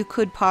 and you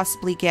could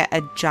possibly get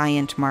a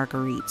giant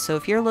marguerite. So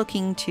if you're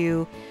looking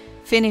to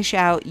finish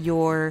out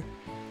your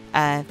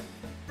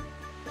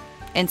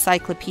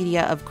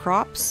encyclopedia of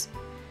crops,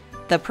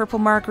 the purple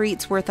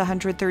marguerite's worth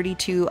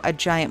 132, a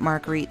giant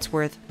marguerite's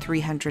worth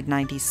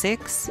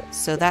 396.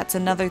 So that's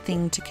another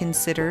thing to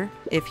consider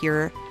if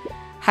you're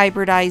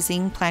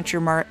hybridizing. Plant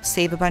your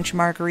save a bunch of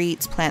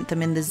marguerites, plant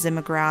them in the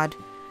Zimmergrad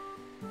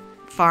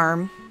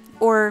farm,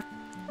 or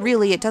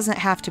really it doesn't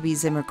have to be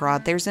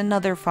Zimmergrad. There's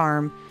another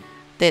farm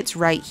that's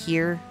right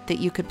here that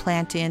you could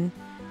plant in.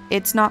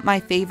 It's not my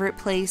favorite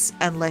place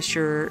unless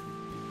you're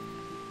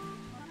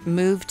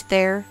moved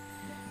there,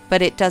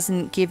 but it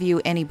doesn't give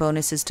you any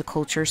bonuses to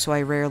culture, so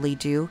I rarely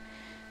do.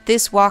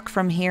 This walk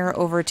from here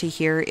over to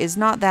here is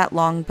not that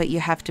long, but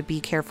you have to be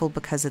careful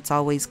because it's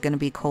always going to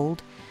be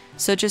cold.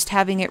 So just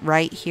having it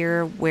right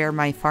here where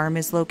my farm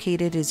is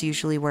located is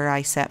usually where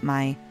I set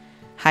my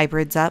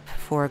hybrids up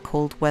for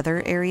cold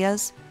weather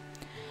areas.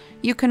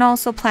 You can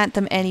also plant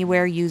them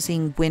anywhere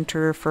using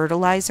winter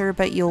fertilizer,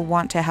 but you'll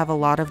want to have a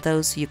lot of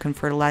those so you can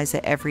fertilize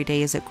it every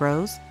day as it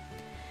grows.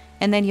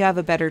 And then you have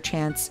a better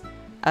chance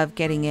of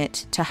getting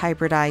it to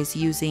hybridize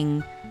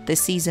using the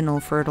seasonal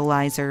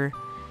fertilizer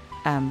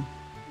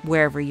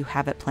wherever you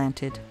have it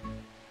planted,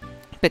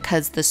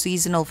 because the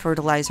seasonal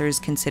fertilizer is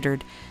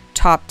considered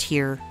top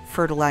tier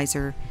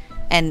fertilizer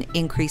and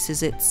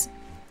increases its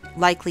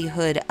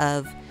likelihood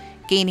of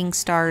gaining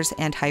stars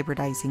and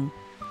hybridizing.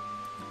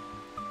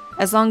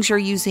 As long as you're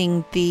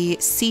using the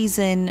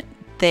season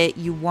that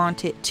you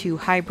want it to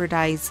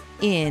hybridize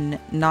in,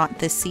 not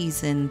the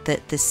season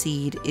that the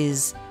seed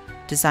is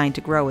designed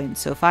to grow in.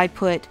 So if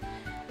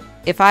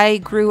I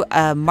grew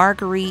a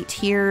marguerite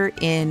here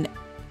in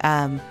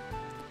on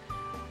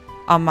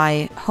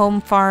my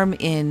home farm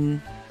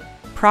in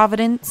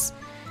Providence,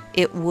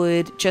 it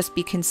would just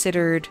be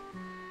considered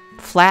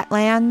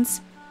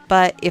flatlands.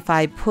 But if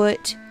I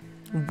put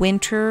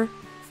winter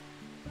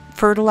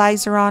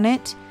fertilizer on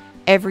it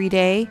every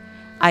day,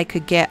 I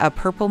could get a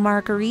purple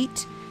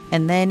marguerite.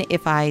 And then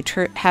if I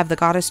have the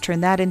goddess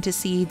turn that into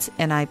seeds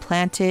and I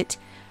plant it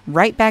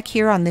right back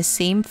here on this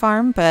same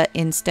farm, but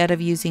instead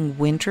of using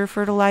winter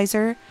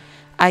fertilizer,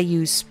 I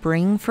use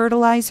spring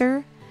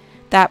fertilizer,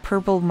 that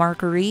purple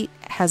marguerite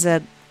has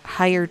a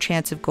higher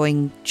chance of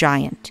going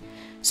giant.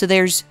 So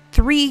there's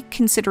 3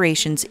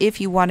 considerations if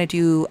you want to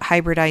do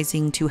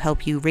hybridizing to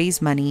help you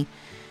raise money.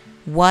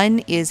 One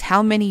is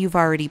how many you've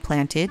already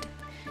planted.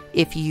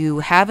 If you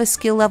have a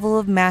skill level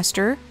of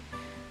master,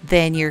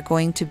 then you're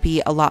going to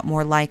be a lot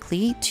more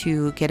likely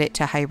to get it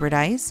to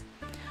hybridize.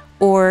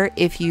 Or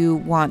if you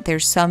want,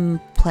 there's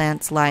some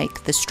plants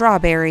like the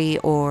strawberry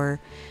or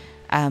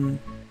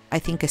I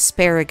think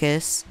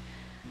asparagus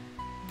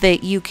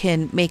that you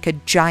can make a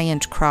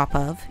giant crop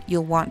of.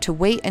 You'll want to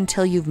wait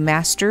until you've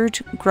mastered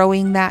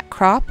growing that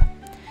crop,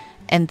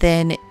 and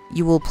then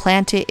you will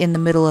plant it in the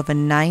middle of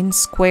 9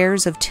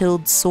 squares of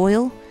tilled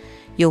soil.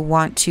 You'll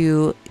want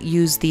to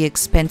use the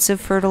expensive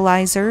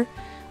fertilizer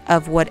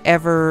of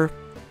whatever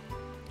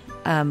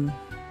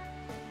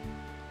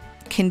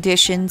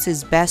conditions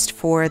is best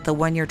for the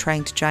one you're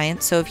trying to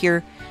giant. So if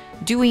you're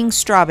doing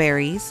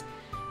strawberries,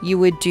 you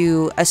would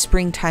do a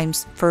springtime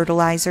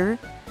fertilizer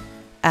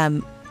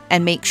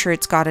and make sure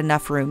it's got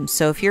enough room.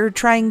 So if you're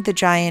trying the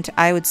giant,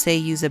 I would say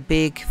use a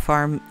big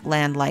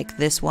farmland like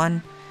this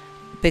one,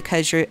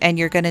 because you're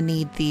going to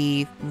need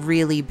the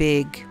really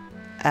big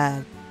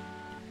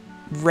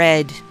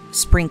red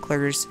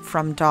sprinklers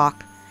from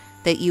Doc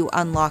that you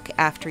unlock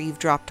after you've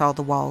dropped all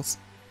the walls.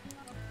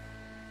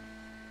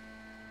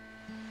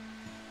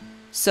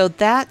 So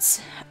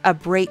that's a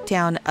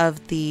breakdown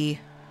of the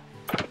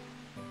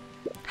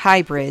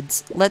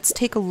hybrids. Let's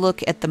take a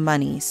look at the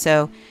money.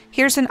 So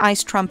here's an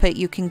ice trumpet.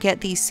 You can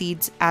get these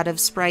seeds out of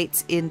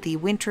sprites in the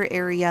winter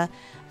area.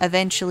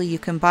 Eventually you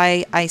can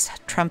buy ice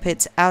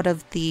trumpets out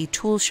of the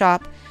tool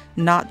shop,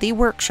 not the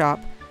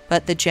workshop,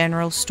 but the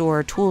general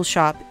store tool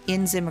shop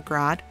in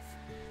Zimmergrad.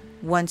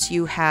 Once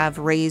you have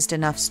raised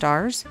enough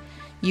stars,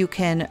 You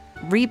can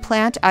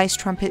replant ice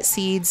trumpet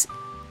seeds.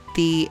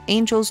 The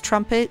angel's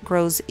trumpet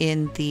grows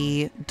in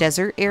the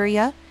desert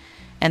area,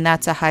 and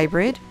that's a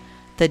hybrid.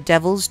 The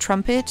devil's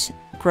trumpet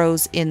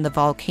grows in the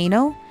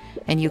volcano,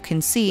 and you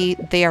can see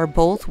they are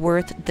both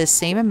worth the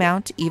same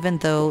amount, even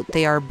though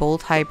they are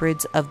both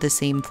hybrids of the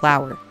same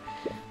flower.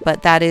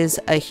 But that is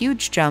a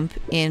huge jump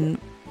in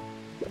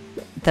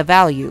the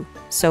value.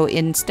 So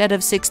instead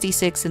of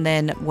 66 and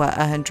then what,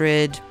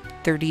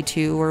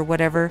 132 or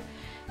whatever,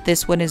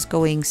 this one is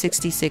going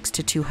 66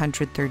 to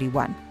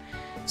 231.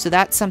 So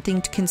that's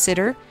something to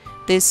consider.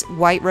 This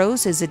white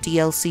rose is a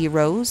DLC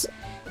rose.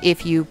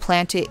 If you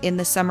plant it in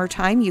the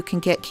summertime, you can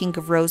get King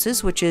of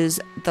Roses, which is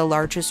the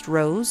largest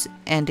rose,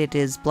 and it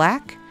is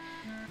black.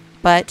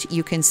 But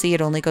you can see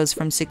it only goes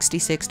from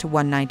 66 to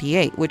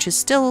 198, which is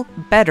still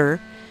better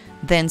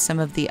than some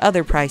of the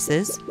other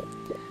prices.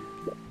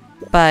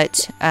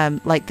 But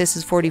like this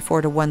is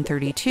 44 to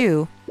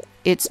 132,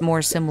 it's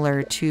more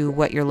similar to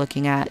what you're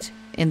looking at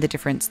in the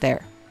difference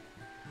there.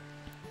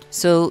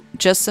 So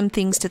just some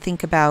things to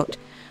think about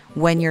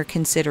when you're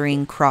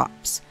considering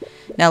crops.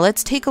 Now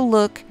let's take a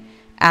look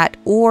at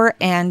ore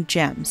and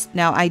gems.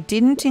 Now I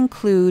didn't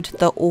include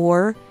the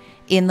ore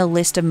in the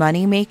list of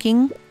money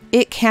making.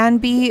 It can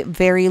be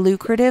very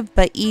lucrative,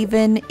 but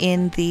even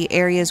in the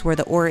areas where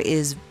the ore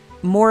is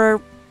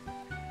more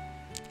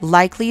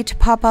likely to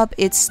pop up,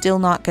 it's still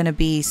not going to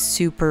be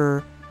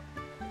super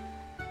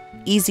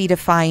easy to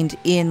find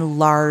in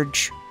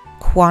large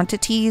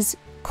quantities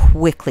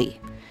quickly.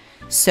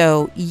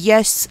 So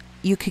yes,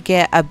 you could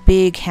get a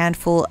big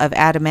handful of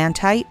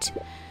adamantite,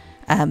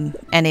 and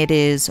it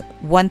is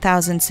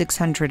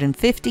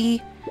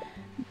 1,650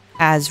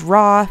 as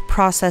raw,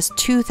 processed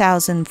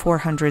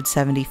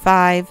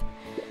 2,475.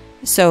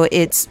 So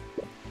it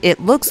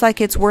looks like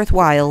it's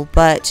worthwhile,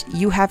 but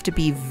you have to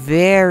be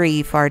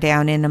very far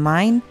down in a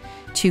mine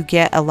to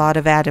get a lot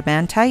of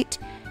adamantite.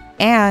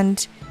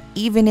 And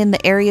even in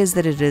the areas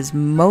that it is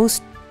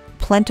most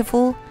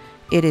plentiful,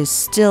 it is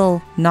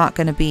still not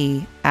going to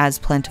be as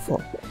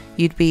plentiful.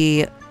 You'd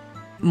be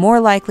more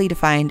likely to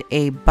find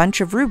a bunch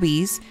of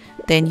rubies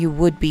than you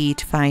would be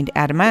to find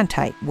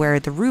adamantite, where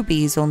the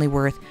ruby is only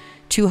worth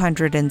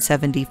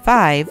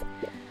 275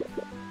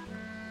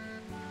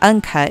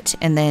 uncut,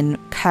 and then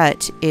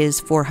cut is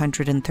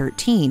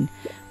 413.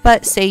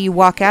 But say you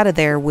walk out of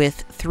there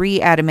with 3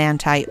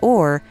 adamantite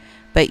ore,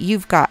 but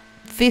you've got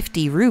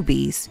 50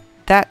 rubies,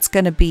 that's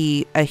going to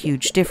be a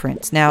huge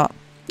difference. Now,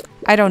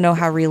 I don't know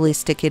how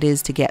realistic it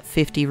is to get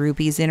 50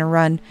 rubies in a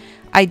run.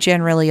 I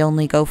generally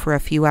only go for a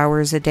few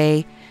hours a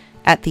day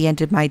at the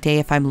end of my day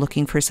if I'm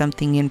looking for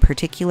something in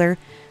particular.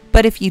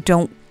 But if you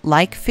don't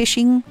like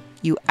fishing,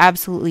 you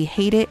absolutely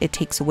hate it, it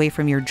takes away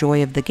from your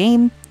joy of the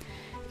game,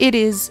 it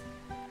is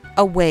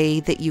a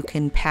way that you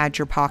can pad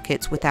your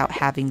pockets without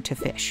having to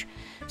fish.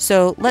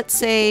 So let's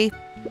say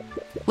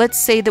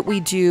that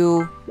we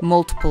do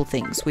multiple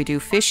things. We do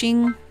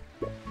fishing,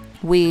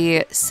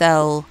 we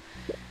sell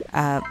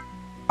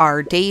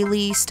our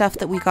daily stuff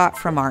that we got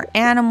from our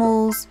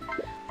animals.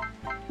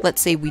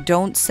 Let's say we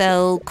don't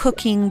sell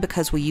cooking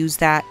because we use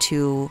that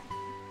to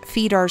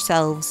feed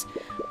ourselves.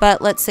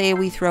 But let's say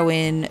we throw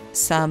in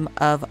some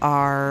of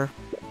our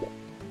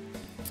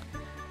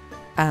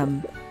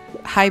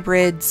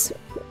hybrids,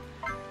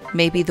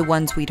 maybe the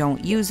ones we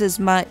don't use as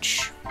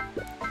much,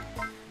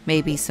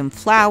 maybe some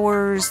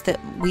flowers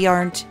that we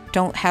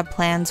don't have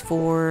plans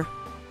for.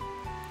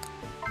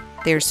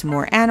 There's some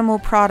more animal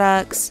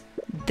products.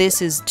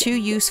 This is too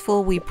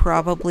useful. We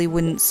probably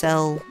wouldn't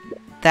sell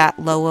that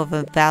low of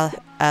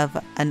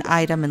an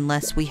item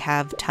unless we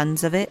have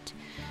tons of it.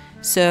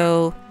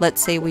 So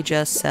let's say we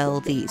just sell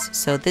these.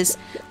 So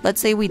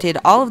let's say we did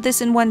all of this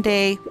in one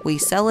day. We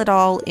sell it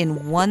all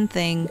in one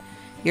thing.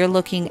 You're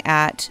looking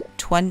at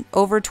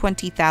over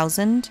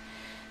 20,000.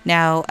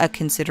 Now, a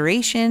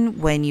consideration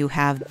when you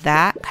have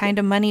that kind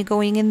of money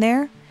going in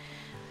there,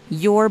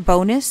 your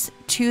bonus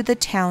to the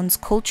town's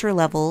culture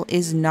level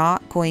is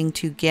not going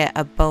to get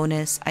a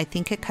bonus. I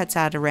think it cuts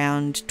out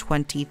around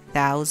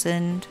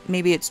 20,000.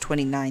 Maybe it's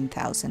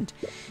 29,000.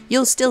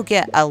 You'll still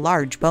get a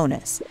large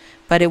bonus,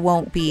 but it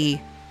won't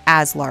be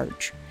as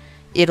large.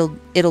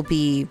 It'll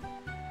be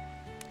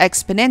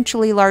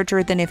exponentially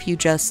larger than if you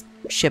just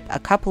ship a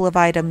couple of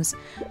items,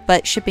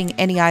 but shipping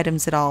any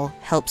items at all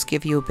helps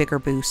give you a bigger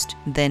boost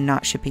than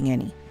not shipping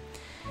any.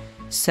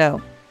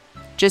 So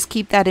just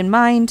keep that in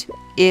mind.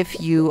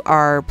 If you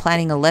are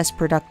planning a less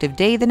productive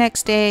day the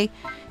next day,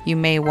 you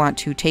may want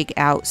to take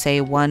out,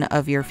 say, one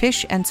of your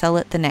fish and sell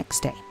it the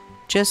next day,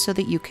 just so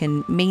that you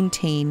can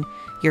maintain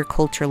your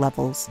culture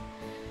levels.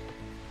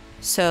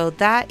 So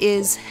that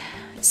is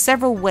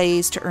several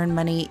ways to earn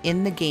money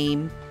in the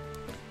game.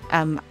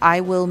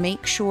 I will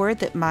make sure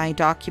that my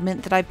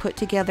document that I put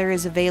together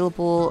is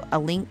available, a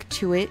link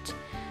to it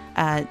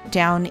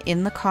down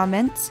in the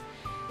comments.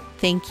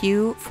 Thank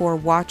you for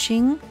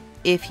watching.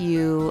 If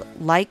you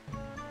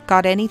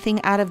got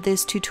anything out of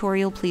this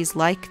tutorial, please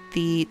like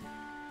the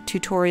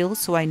tutorial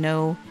so I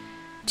know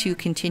to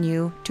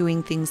continue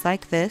doing things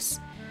like this.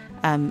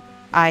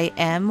 I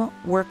am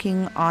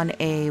working on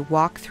a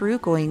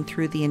walkthrough going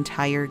through the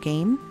entire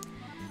game.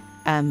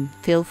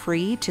 Feel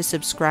free to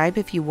subscribe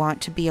if you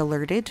want to be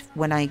alerted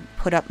when I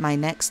put up my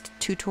next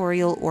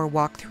tutorial or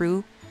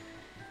walkthrough.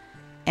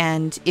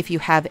 And if you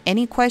have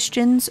any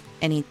questions,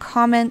 any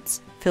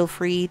comments, feel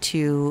free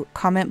to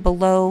comment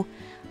below.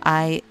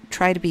 I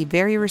try to be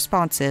very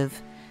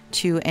responsive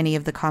to any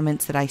of the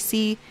comments that I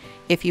see.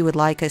 If you would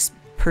like a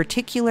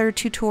particular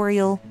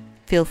tutorial,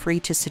 feel free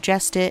to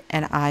suggest it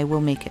and I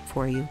will make it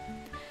for you.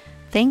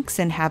 Thanks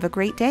and have a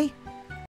great day.